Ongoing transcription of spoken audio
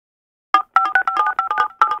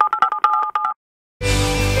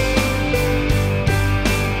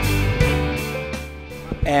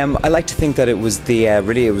I like to think that it was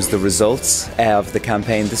the results of the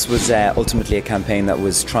campaign. This was ultimately a campaign that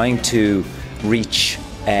was trying to reach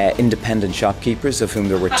independent shopkeepers, of whom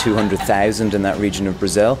there were 200,000 in that region of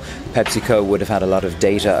Brazil. Pepsico would have had a lot of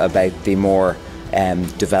data about the more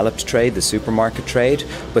developed trade, the supermarket trade,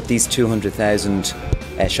 but these 200,000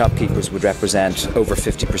 shopkeepers would represent over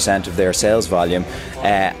 50% of their sales volume,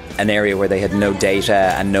 an area where they had no data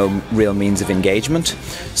and no real means of engagement.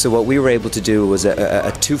 So what we were able to do was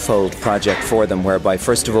a twofold project for them, whereby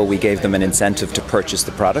first of all we gave them an incentive to purchase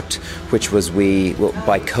the product, which was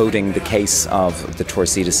by coding the case of the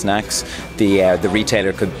Torcida snacks, the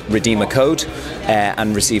retailer could redeem a code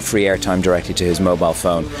and receive free airtime directly to his mobile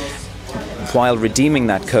phone. While redeeming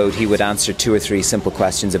that code, he would answer 2 or 3 simple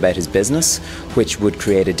questions about his business, which would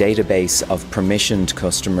create a database of permissioned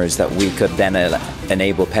customers that we could then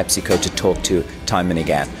enable Pepsico to talk to time and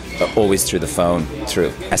again, always through the phone, through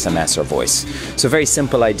SMS or voice. So a very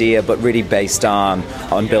simple idea, but really based on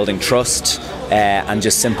building trust and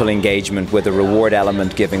just simple engagement, with a reward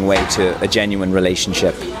element giving way to a genuine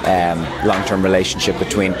relationship, long-term relationship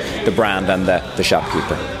between the brand and the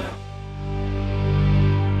shopkeeper.